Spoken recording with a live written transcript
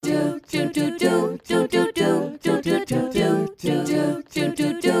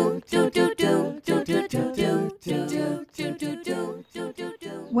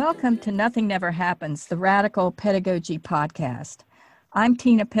welcome to Nothing Never Happens, the Radical Pedagogy Podcast. I'm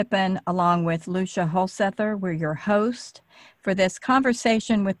Tina Pippin, along with Lucia Holsether. We're your host for this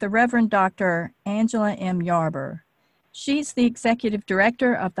conversation with the Reverend Dr. Angela M. Yarber. She's the Executive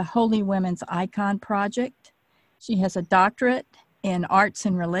Director of the Holy Women's Icon Project. She has a doctorate in Arts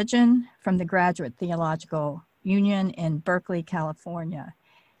and Religion from the Graduate Theological Union in Berkeley, California.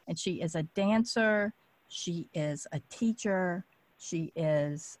 And she is a dancer, she is a teacher, she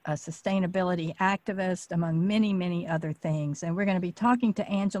is a sustainability activist, among many, many other things. And we're going to be talking to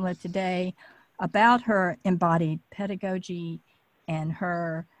Angela today about her embodied pedagogy and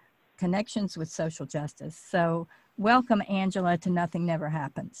her connections with social justice. So welcome, Angela, to Nothing Never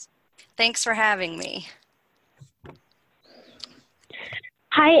Happens. Thanks for having me.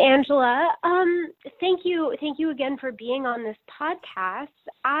 Hi, Angela. Thank you again for being on this podcast.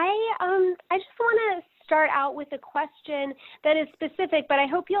 I just want to start out with a question that is specific, but I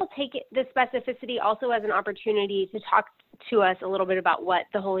hope you'll take the specificity also as an opportunity to talk to us a little bit about what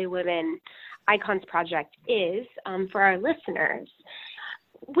the Holy Women Icons Project is for our listeners.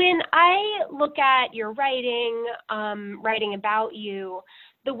 When I look at your writing about you,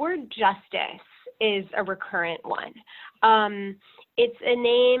 the word justice is a recurrent one. It's a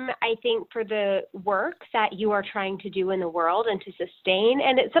name, I think, for the work that you are trying to do in the world and to sustain.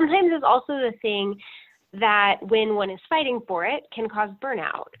 And it sometimes is also the thing that when one is fighting for it can cause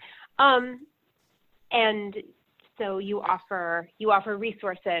burnout. And so you offer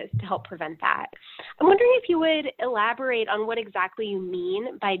resources to help prevent that. I'm wondering if you would elaborate on what exactly you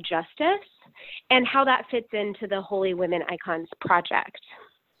mean by justice and how that fits into the Holy Women Icons Project.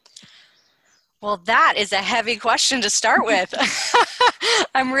 Well, that is a heavy question to start with.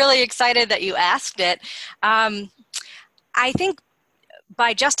 I'm really excited that you asked it. I think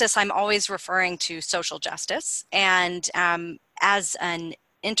by justice, I'm always referring to social justice. And as an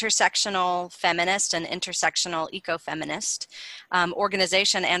intersectional feminist and intersectional ecofeminist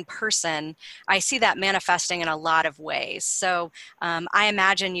organization and person, I see that manifesting in a lot of ways. So I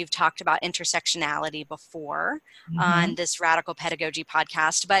imagine you've talked about intersectionality before on this Radical Pedagogy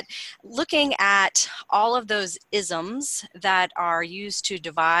podcast, but looking at all of those isms that are used to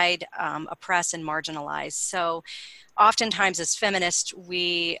divide, oppress, and marginalize. So oftentimes as feminists,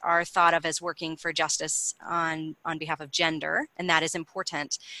 we are thought of as working for justice on behalf of gender, and that is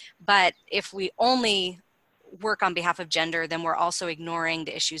important. But if we only work on behalf of gender, then we're also ignoring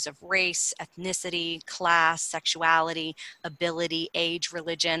the issues of race, ethnicity, class, sexuality, ability, age,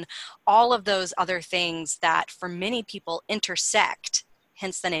 religion, all of those other things that for many people intersect,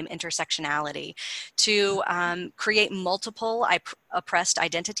 hence the name intersectionality, to create multiple oppressed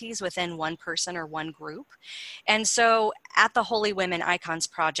identities within one person or one group. And so at the Holy Women Icons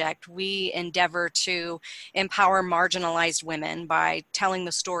Project, we endeavor to empower marginalized women by telling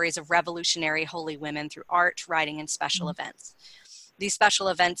the stories of revolutionary holy women through art, writing, and special events. These special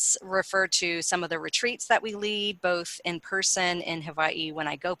events refer to some of the retreats that we lead, both in person in Hawaii when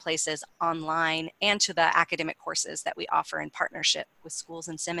I go places, online, and to the academic courses that we offer in partnership with schools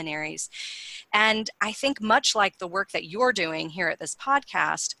and seminaries. And I think much like the work that you're doing here at this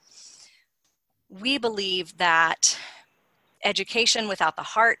podcast, we believe that education without the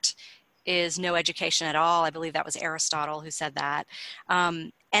heart is no education at all. I believe that was Aristotle who said that.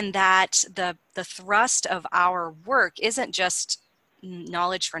 And that the thrust of our work isn't just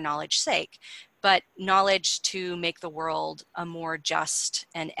knowledge for knowledge's sake, but knowledge to make the world a more just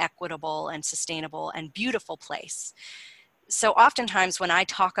and equitable and sustainable and beautiful place. So oftentimes when I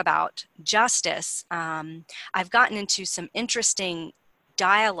talk about justice, I've gotten into some interesting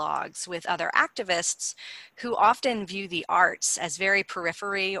dialogues with other activists who often view the arts as very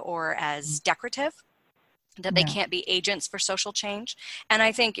periphery or as decorative, that they can't be agents for social change. And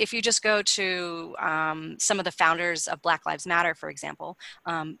I think if you just go to some of the founders of Black Lives Matter, for example,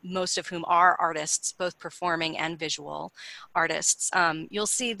 most of whom are artists, both performing and visual artists, you'll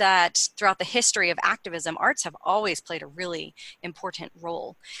see that throughout the history of activism, arts have always played a really important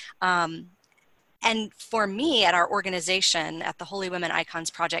role. And for me, at our organization, at the Holy Women Icons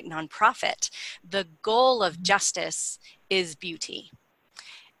Project nonprofit, the goal of justice is beauty.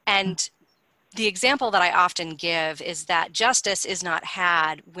 And the example that I often give is that justice is not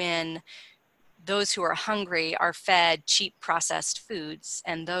had when those who are hungry are fed cheap processed foods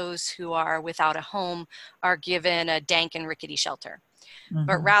and those who are without a home are given a dank and rickety shelter.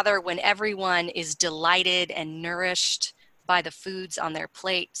 But rather when everyone is delighted and nourished by the foods on their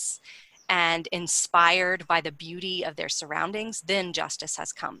plates and inspired by the beauty of their surroundings, then justice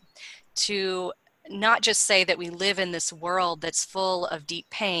has come. To not just say that we live in this world that's full of deep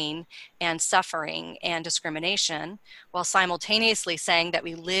pain and suffering and discrimination, while simultaneously saying that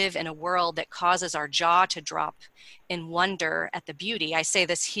we live in a world that causes our jaw to drop in wonder at the beauty. I say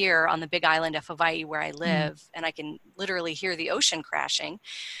this here on the big island of Hawaii where I live, and I can literally hear the ocean crashing.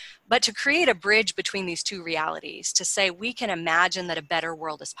 But to create a bridge between these two realities, to say we can imagine that a better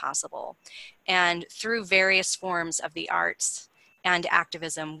world is possible. And through various forms of the arts and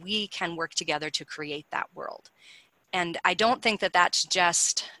activism, we can work together to create that world. And I don't think that that's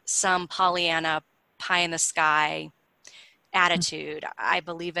just some Pollyanna pie in the sky attitude. I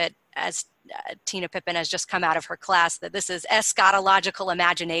believe it, as Tina Pippin has just come out of her class, that this is eschatological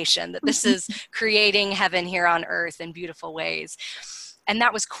imagination, that this is creating heaven here on earth in beautiful ways. And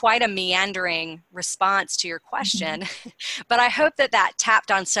that was quite a meandering response to your question, but I hope that that tapped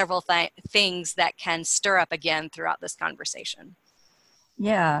on several things that can stir up again throughout this conversation.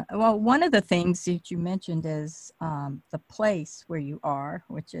 Yeah, well, one of the things that you mentioned is the place where you are,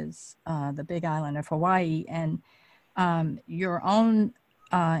 which is the big island of Hawaii, and your own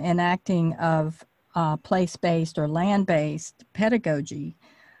enacting of place-based or land-based pedagogy.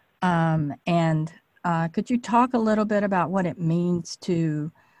 And could you talk a little bit about what it means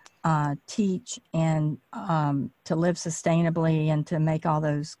to teach and to live sustainably and to make all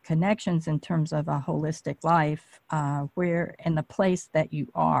those connections in terms of a holistic life where in the place that you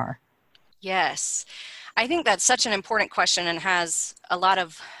are? Yes, I think that's such an important question and I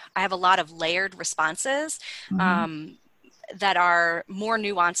have a lot of layered responses that are more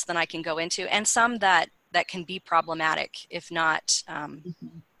nuanced than I can go into, and some that can be problematic if not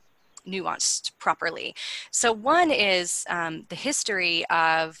nuanced properly. So one is the history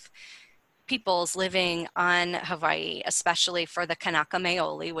of peoples living on Hawaii, especially for the Kanaka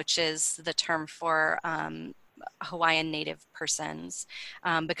Maoli, which is the term for Hawaiian native persons,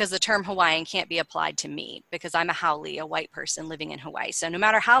 because the term Hawaiian can't be applied to me because I'm a haole, a white person living in Hawaii. So no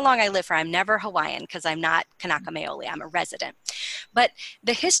matter how long I live for, I'm never Hawaiian because I'm not Kanaka Maoli, I'm a resident. But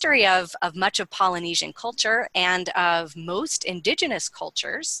the history of much of Polynesian culture and of most indigenous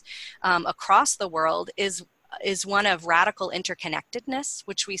cultures across the world is one of radical interconnectedness,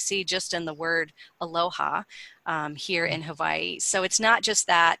 which we see just in the word aloha here in Hawaii. So it's not just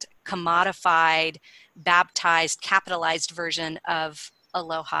that commodified, baptized, capitalized version of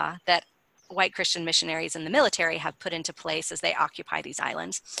aloha that white Christian missionaries in the military have put into place as they occupy these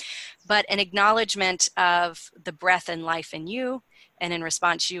islands, but an acknowledgement of the breath and life in you, and in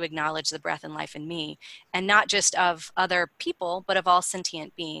response, you acknowledge the breath and life in me, and not just of other people, but of all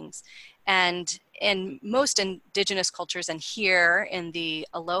sentient beings. And in most indigenous cultures, and here in the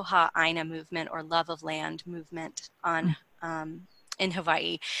Aloha Aina movement or Love of Land movement in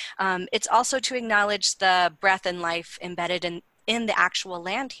Hawaii, it's also to acknowledge the breath and life embedded in the actual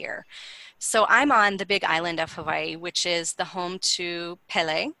land here. So I'm on the big island of Hawaii, which is the home to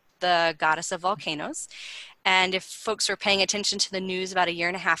Pele, the goddess of volcanoes. And if folks were paying attention to the news about a year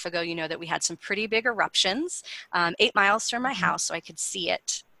and a half ago, you know that we had some pretty big eruptions 8 miles from my house, so I could see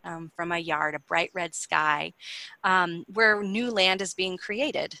it from my yard, a bright red sky, where new land is being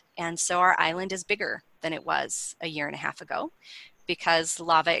created. And so our island is bigger than it was a year and a half ago because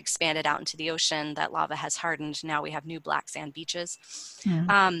lava expanded out into the ocean. That lava has hardened. Now we have new black sand beaches.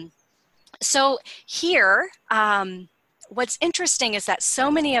 So here, what's interesting is that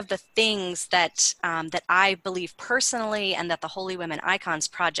so many of the things that that I believe personally and that the Holy Women Icons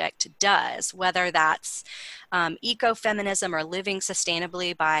Project does, whether that's ecofeminism or living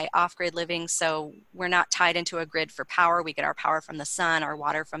sustainably by off-grid living, so we're not tied into a grid for power, we get our power from the sun, our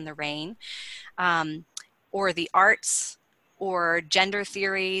water from the rain, or the arts, or gender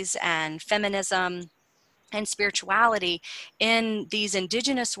theories and feminism, and spirituality in these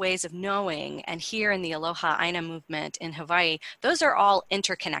indigenous ways of knowing, and here in the Aloha Aina movement in Hawaii, those are all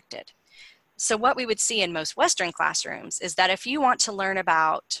interconnected. So what we would see in most Western classrooms is that if you want to learn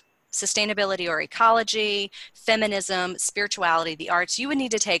about sustainability or ecology, feminism, spirituality, the arts, you would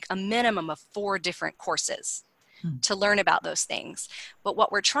need to take a minimum of 4 different courses to learn about those things. But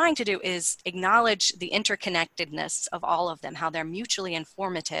what we're trying to do is acknowledge the interconnectedness of all of them, how they're mutually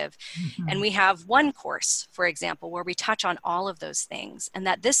informative. And we have one course, for example, where we touch on all of those things, and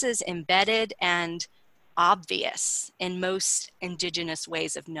that this is embedded and obvious in most indigenous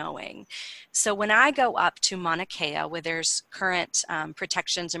ways of knowing. So when I go up to Mauna Kea, where there's current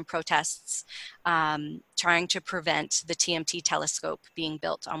protections and protests trying to prevent the TMT telescope being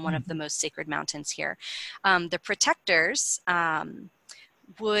built on one of the most sacred mountains here, the protectors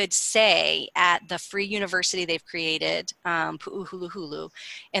would say at the free university they've created, Pu'uhuluhulu,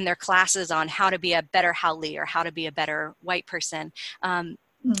 in their classes on how to be a better haole or how to be a better white person,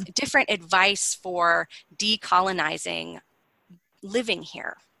 different advice for decolonizing living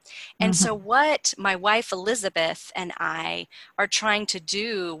here. And so what my wife Elizabeth and I are trying to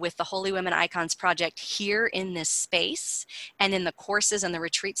do with the Holy Women Icons Project here in this space and in the courses and the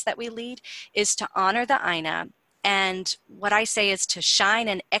retreats that we lead is to honor the Aina. And what I say is to shine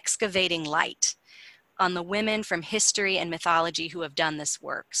an excavating light on the women from history and mythology who have done this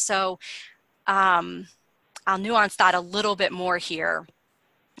work. So I'll nuance that a little bit more here.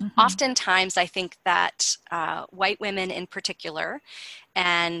 Oftentimes, I think that white women in particular,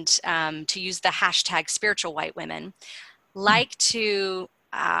 and to use the hashtag spiritual white women, like to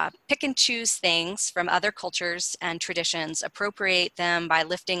pick and choose things from other cultures and traditions, appropriate them by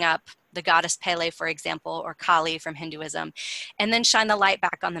lifting up the goddess Pele, for example, or Kali from Hinduism, and then shine the light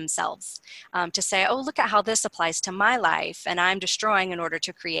back on themselves to say, oh, look at how this applies to my life, and I'm destroying in order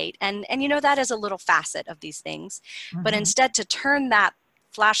to create. And you know, that is a little facet of these things. But instead to turn that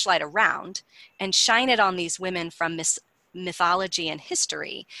flashlight around and shine it on these women from mythology and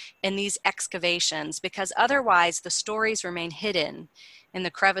history in these excavations, because otherwise the stories remain hidden in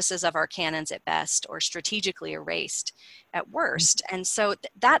the crevices of our canons at best, or strategically erased at worst. And so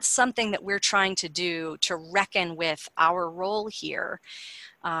that's something that we're trying to do to reckon with our role here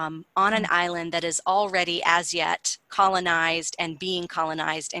on an island that is already as yet colonized and being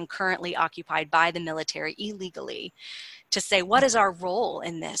colonized and currently occupied by the military illegally, to say, what is our role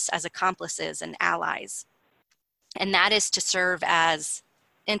in this as accomplices and allies? And that is to serve as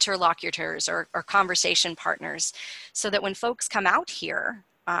interlocutors or conversation partners, so that when folks come out here,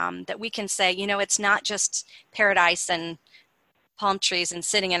 that we can say, you know, it's not just paradise and palm trees and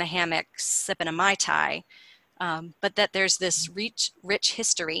sitting in a hammock sipping a Mai Tai, but that there's this rich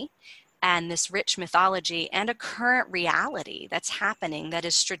history and this rich mythology and a current reality that's happening that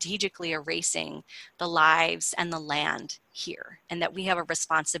is strategically erasing the lives and the land here. And that we have a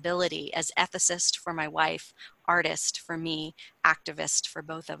responsibility as ethicist for my wife, artist for me, activist for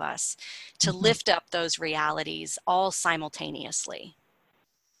both of us, to lift up those realities all simultaneously.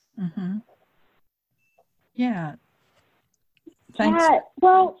 Yeah. Thanks. Yeah,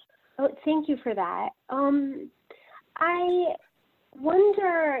 well, thank you for that. I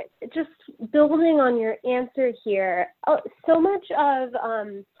wonder, just building on your answer here, so much of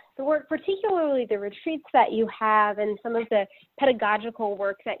the work, particularly the retreats that you have and some of the pedagogical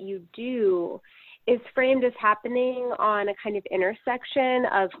work that you do, is framed as happening on a kind of intersection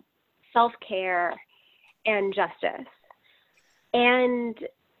of self-care and justice. And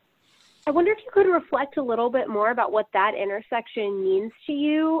I wonder if you could reflect a little bit more about what that intersection means to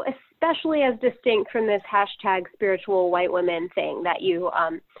you, especially as distinct from this hashtag spiritual white women thing that you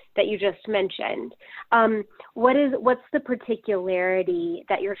just mentioned. What's the particularity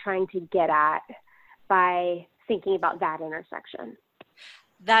that you're trying to get at by thinking about that intersection?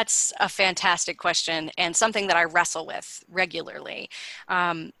 That's a fantastic question, and something that I wrestle with regularly.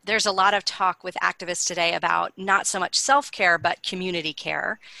 There's a lot of talk with activists today about not so much self-care, but community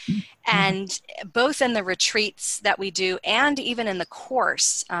care. And both in the retreats that we do and even in the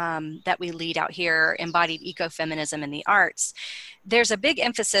course that we lead out here, Embodied Ecofeminism in the Arts, there's a big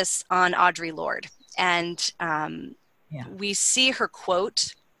emphasis on Audre Lorde. And we see her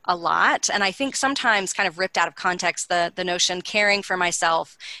quote a lot, and I think sometimes kind of ripped out of context, the notion caring for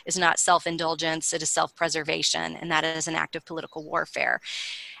myself is not self-indulgence, it is self-preservation, and that is an act of political warfare.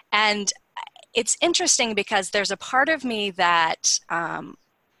 And it's interesting because there's a part of me that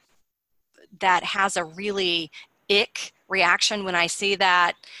that has a really ick reaction when I see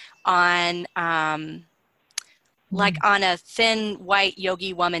that on like on a thin white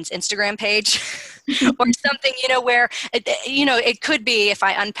yogi woman's Instagram page or something, you know, where, it could be, if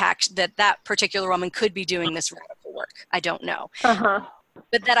I unpacked that particular woman could be doing this radical work. I don't know.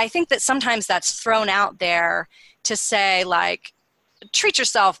 But that I think that sometimes that's thrown out there to say, like, treat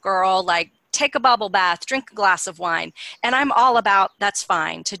yourself, girl, like, take a bubble bath, drink a glass of wine. And I'm all about, that's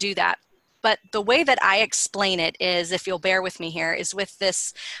fine to do that. But the way that I explain it is, if you'll bear with me here, is with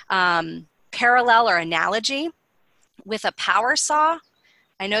this parallel or analogy with a power saw.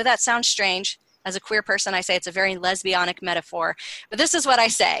 I know that sounds strange. As a queer person, I say it's a very lesbianic metaphor, but this is what I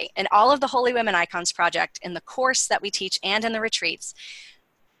say. In all of the Holy Women Icons Project, in the course that we teach and in the retreats,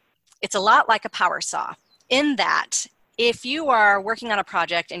 it's a lot like a power saw, in that if you are working on a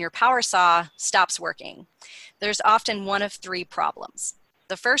project and your power saw stops working, there's often one of three problems.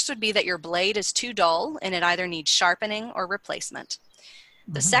 The first would be that your blade is too dull and it either needs sharpening or replacement.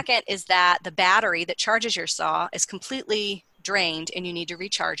 The second is that the battery that charges your saw is completely drained and you need to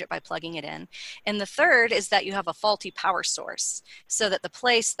recharge it by plugging it in. And the third is that you have a faulty power source, so that the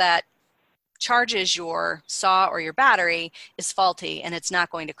place that charges your saw or your battery is faulty, and it's not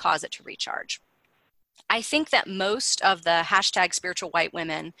going to cause it to recharge. I think that most of the hashtag spiritual white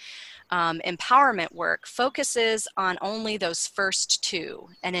women empowerment work focuses on only those first two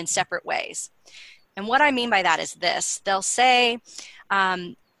and in separate ways. And what I mean by that is this. They'll say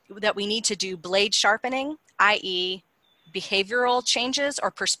that we need to do blade sharpening, i.e. behavioral changes or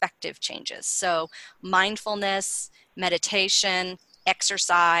perspective changes. So mindfulness, meditation,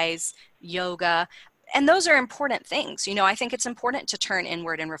 exercise, yoga, and those are important things. You know, I think it's important to turn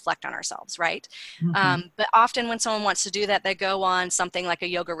inward and reflect on ourselves, right? But often when someone wants to do that, they go on something like a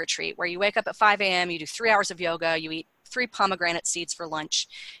yoga retreat where you wake up at 5 a.m., you do 3 hours of yoga, you eat 3 pomegranate seeds for lunch,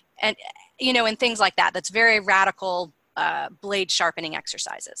 and, you know, and things like that. That's very radical blade sharpening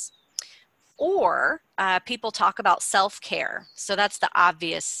exercises. Or people talk about self-care. So that's the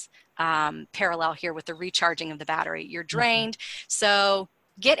obvious parallel here with the recharging of the battery. You're drained, so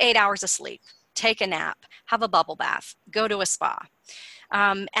get 8 hours of sleep. Take a nap, have a bubble bath, go to a spa.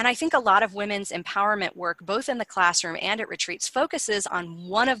 And I think a lot of women's empowerment work, both in the classroom and at retreats, focuses on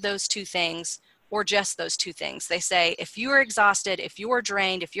one of those two things or just those two things. They say, if you are exhausted, if you are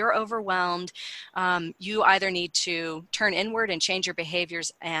drained, if you're overwhelmed, you either need to turn inward and change your behaviors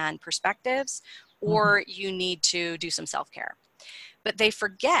and perspectives, or you need to do some self-care. But they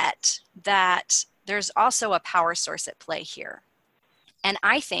forget that there's also a power source at play here. And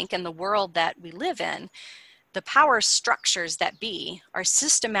I think in the world that we live in, the power structures that be are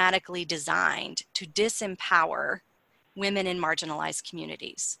systematically designed to disempower women in marginalized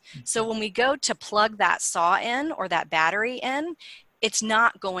communities. So when we go to plug that saw in or that battery in, it's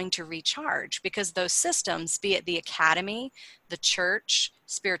not going to recharge because those systems, be it the academy, the church,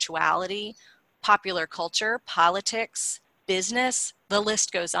 spirituality, popular culture, politics, business, the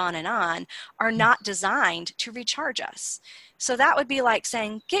list goes on, are not designed to recharge us. So that would be like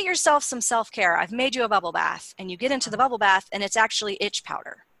saying, get yourself some self-care. I've made you a bubble bath, and you get into the bubble bath and it's actually itch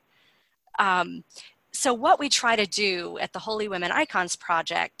powder. So what we try to do at the Holy Women Icons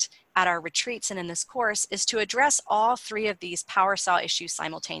Project at our retreats and in this course is to address all three of these power saw issues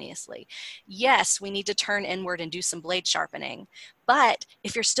simultaneously. Yes, we need to turn inward and do some blade sharpening, but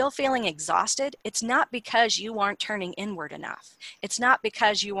if you're still feeling exhausted, it's not because you aren't turning inward enough. It's not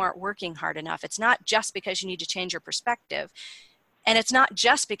because you aren't working hard enough. It's not just because you need to change your perspective. And it's not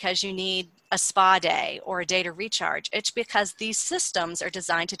just because you need a spa day or a day to recharge. It's because these systems are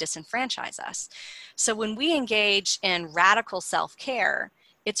designed to disenfranchise us. So when we engage in radical self-care,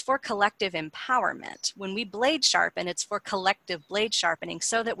 it's for collective empowerment. When we blade sharpen, it's for collective blade sharpening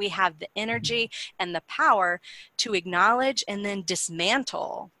so that we have the energy and the power to acknowledge and then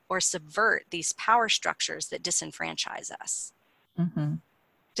dismantle or subvert these power structures that disenfranchise us.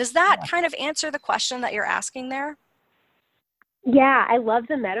 Does that kind of answer the question that you're asking there? Yeah, I love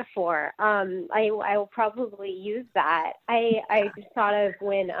the metaphor. I will probably use that. I just thought of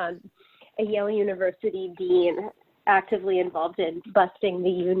when a Yale University dean actively involved in busting the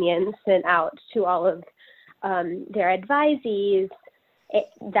union sent out to all of their advisees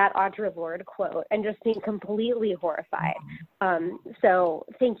that Audre Lorde quote and just being completely horrified. So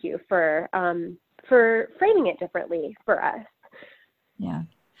thank you for framing it differently for us. Yeah.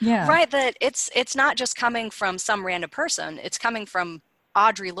 Yeah. Right, that it's not just coming from some random person. It's coming from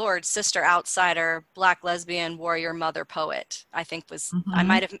Audre Lorde, sister outsider, Black lesbian, warrior, mother, poet. I think was, I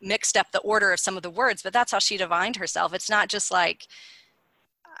might have mixed up the order of some of the words, but that's how she defined herself. It's not just like,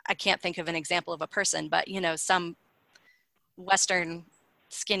 I can't think of an example of a person, but you know, some Western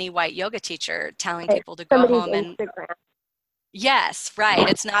skinny white yoga teacher telling people to go home and Instagram. Yes, right.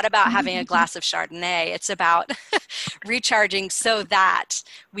 It's not about having a glass of Chardonnay. It's about recharging so that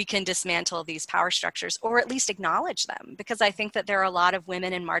we can dismantle these power structures or at least acknowledge them. Because I think that there are a lot of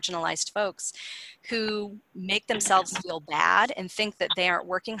women and marginalized folks who make themselves feel bad and think that they aren't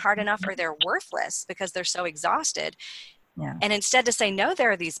working hard enough or they're worthless because they're so exhausted. Yeah. And instead to say, no,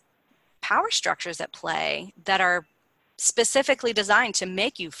 there are these power structures at play that are specifically designed to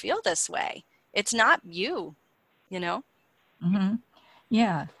make you feel this way. It's not you, you know?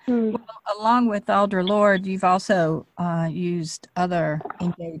 Yeah. Well, along with Audre Lorde, you've also used other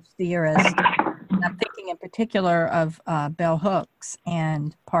engaged theorists. And I'm thinking in particular of Bell Hooks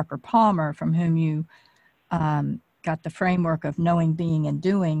and Parker Palmer, from whom you got the framework of knowing, being, and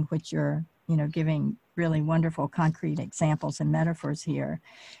doing, which you're, giving really wonderful concrete examples and metaphors here.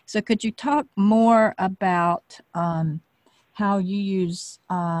 So could you talk more about how you use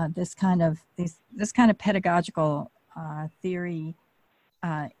this kind of pedagogical theory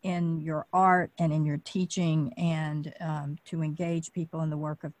in your art and in your teaching, and to engage people in the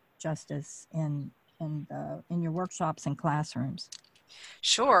work of justice in your workshops and classrooms?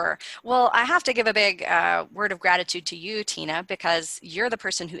 Sure. Well, I have to give a big word of gratitude to you, Tina, because you're the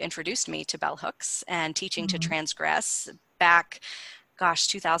person who introduced me to bell hooks and teaching to Mhm. transgress back, gosh,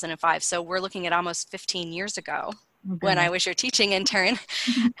 2005. So we're looking at almost 15 years ago Oh, when I goodness. was your teaching intern.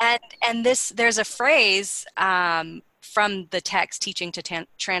 And there's a phrase from the text teaching to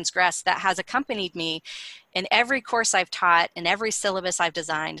transgress that has accompanied me in every course I've taught, in every syllabus I've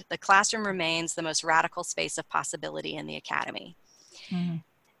designed. The classroom remains the most radical space of possibility in the academy. Mhm.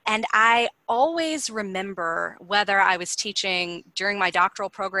 And I always remember, whether I was teaching during my doctoral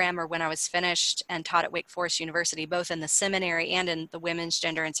program or when I was finished and taught at Wake Forest University, both in the seminary and in the Women's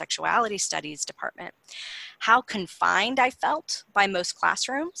Gender and Sexuality Studies department, how confined I felt by most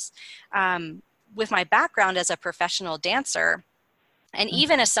classrooms. With my background as a professional dancer, and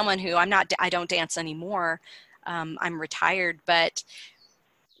even as someone who I don't dance anymore, I'm retired, but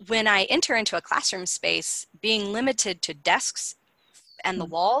when I enter into a classroom space, being limited to desks and the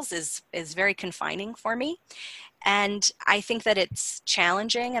walls is very confining for me. And I think that it's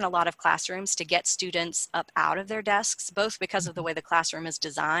challenging in a lot of classrooms to get students up out of their desks, both because of the way the classroom is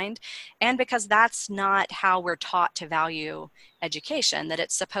designed and because that's not how we're taught to value education, that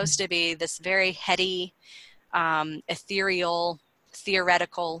it's supposed to be this very heady, ethereal,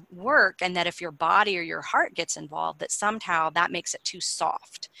 theoretical work, and that if your body or your heart gets involved, that somehow that makes it too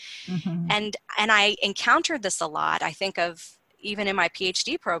soft. Mhm. And I encountered this a lot. I think of even in my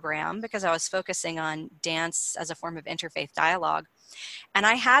PhD program, because I was focusing on dance as a form of interfaith dialogue. And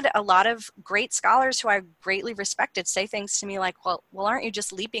I had a lot of great scholars who I greatly respected say things to me like, well, aren't you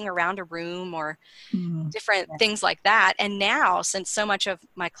just leaping around a room, or Mhm. different Yeah. things like that. And now, since so much of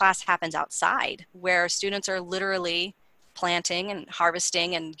my class happens outside, where students are literally planting and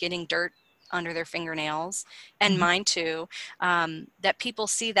harvesting and getting dirt under their fingernails, and Mhm. mine too, that people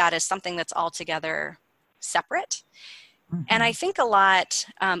see that as something that's altogether separate. And I Mhm. think a lot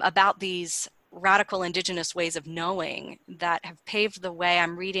about these radical indigenous ways of knowing that have paved the way.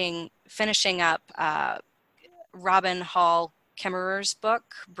 I'm finishing up Robin Hall Kemmerer's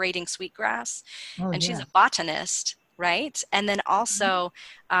book, Braiding Sweetgrass, Oh, and she's yeah. a botanist, right? And then also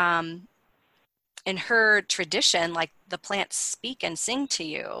um, in her tradition, like, the plants speak and sing to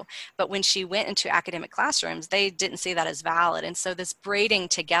you, but when she went into academic classrooms, they didn't see that as valid. And so this braiding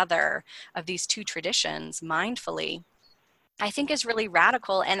together of these two traditions mindfully, I think, is really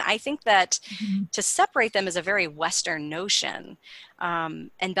radical. And I think that Mhm. to separate them is a very Western notion. And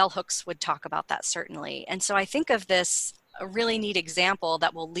bell hooks would talk about that, certainly. And so I think of this a really neat example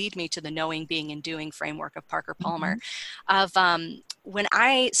that will lead me to the knowing, being, and doing framework of Parker Palmer. Mhm. Of when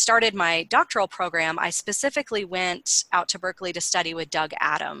I started my doctoral program, I specifically went out to Berkeley to study with Doug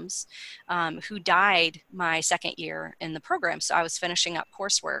Adams, who died my second year in the program. So I was finishing up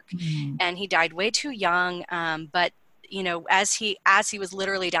coursework, Mhm. and he died way too young. But as he was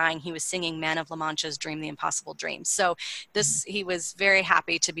literally dying, he was singing Man of La Mancha's Dream the Impossible Dream. So he was very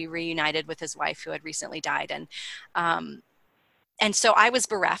happy to be reunited with his wife, who had recently died. And so I was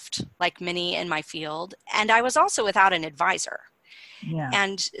bereft, like many in my field, and I was also without an advisor. Yeah.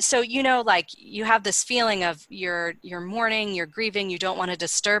 And so, like, you have this feeling of you're mourning, you're grieving, you don't want to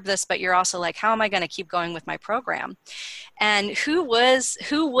disturb this, but you're also like, how am I going to keep going with my program? And who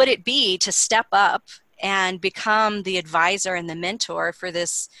would it be to step up and become the advisor and the mentor for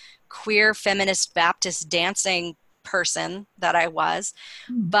this queer feminist Baptist dancing person that I was,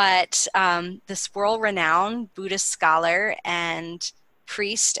 Mhm. but this world-renowned Buddhist scholar and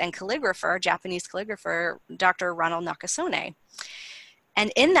priest and calligrapher, Japanese calligrapher, Dr. Ronald Nakasone.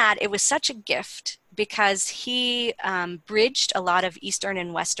 And in that, it was such a gift because he bridged a lot of Eastern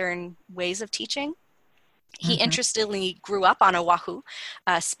and Western ways of teaching. He Mhm. interestingly grew up on Oahu,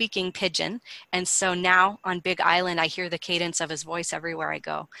 speaking Pidgin, and so now on Big Island, I hear the cadence of his voice everywhere I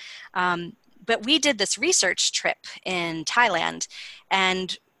go. But we did this research trip in Thailand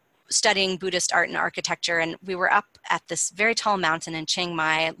and studying Buddhist art and architecture, and we were up at this very tall mountain in Chiang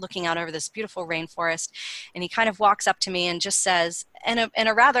Mai looking out over this beautiful rainforest, and he kind of walks up to me and just says, in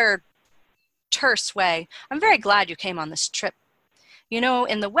a rather terse way, "I'm very glad you came on this trip.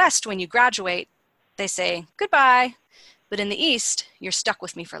 In the West, when you graduate, they say goodbye, but in the East, you're stuck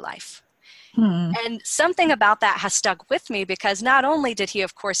with me for life." Mhm. And something about that has stuck with me because not only did he,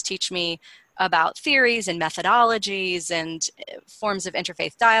 of course, teach me about theories and methodologies and forms of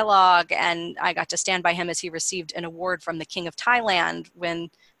interfaith dialogue, and I got to stand by him as he received an award from the King of Thailand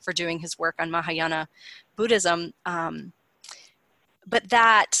for doing his work on Mahayana Buddhism. But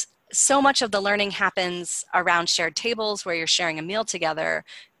that so much of the learning happens around shared tables where you're sharing a meal together,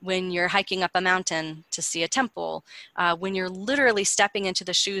 when you're hiking up a mountain to see a temple, when you're literally stepping into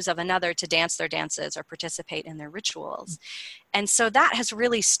the shoes of another to dance their dances or participate in their rituals. And so that has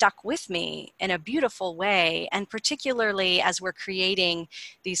really stuck with me in a beautiful way. And particularly as we're creating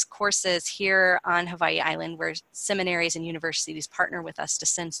these courses here on Hawaii Island, where seminaries and universities partner with us to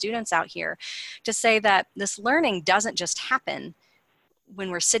send students out here, to say that this learning doesn't just happen when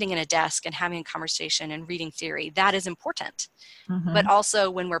we're sitting in a desk and having a conversation and reading theory. That is important. But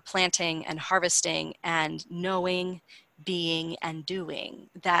also when we're planting and harvesting and knowing, being, and doing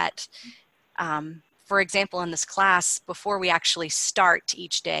that. For example, in this class, before we actually start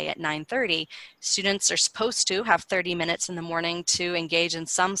each day at 9:30, students are supposed to have 30 minutes in the morning to engage in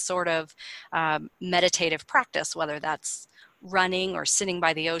some sort of meditative practice, whether that's running or sitting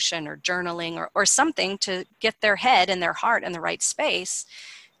by the ocean or journaling or something to get their head and their heart in the right space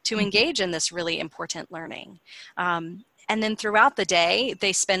to engage in this really important learning. And then throughout the day,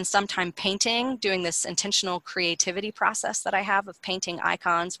 they spend some time painting, doing this intentional creativity process that I have of painting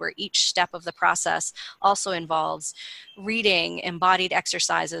icons, where each step of the process also involves reading, embodied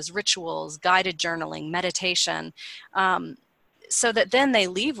exercises, rituals, guided journaling, meditation, so that then they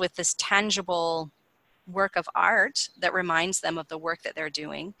leave with this tangible work of art that reminds them of the work that they're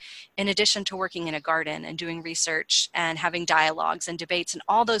doing, in addition to working in a garden and doing research and having dialogues and debates and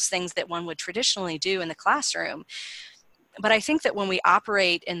all those things that one would traditionally do in the classroom. But I think that when we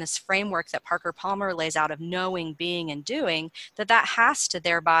operate in this framework that Parker Palmer lays out of knowing, being, and doing, that has to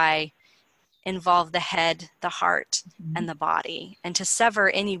thereby involve the head, the heart, and the body. And to sever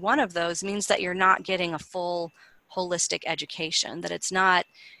any one of those means that you're not getting a full holistic education, that it's not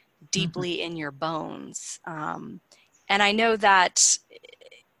deeply in your bones. And I know that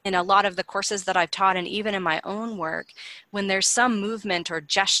in a lot of the courses that I've taught, and even in my own work, when there's some movement or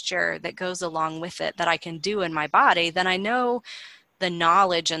gesture that goes along with it that I can do in my body, then I know the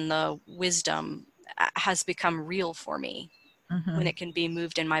knowledge and the wisdom has become real for me when it can be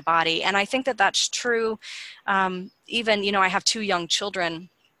moved in my body. And I think that that's true. Even, I have 2 young children,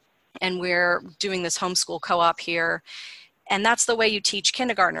 and we're doing this homeschool co-op here. And that's the way you teach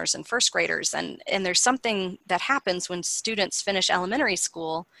kindergartners and first graders. And there's something that happens when students finish elementary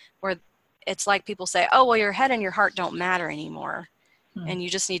school where it's like people say, oh, well, your head and your heart don't matter anymore. And you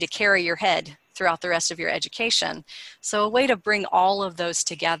just need to carry your head throughout the rest of your education. So a way to bring all of those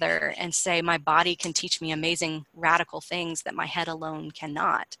together and say, my body can teach me amazing, radical things that my head alone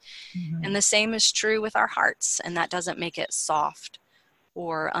cannot. And the same is true with our hearts. And that doesn't make it soft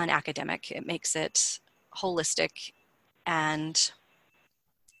or unacademic. It makes it holistic and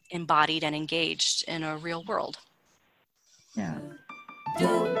embodied and engaged in a real world. Yeah.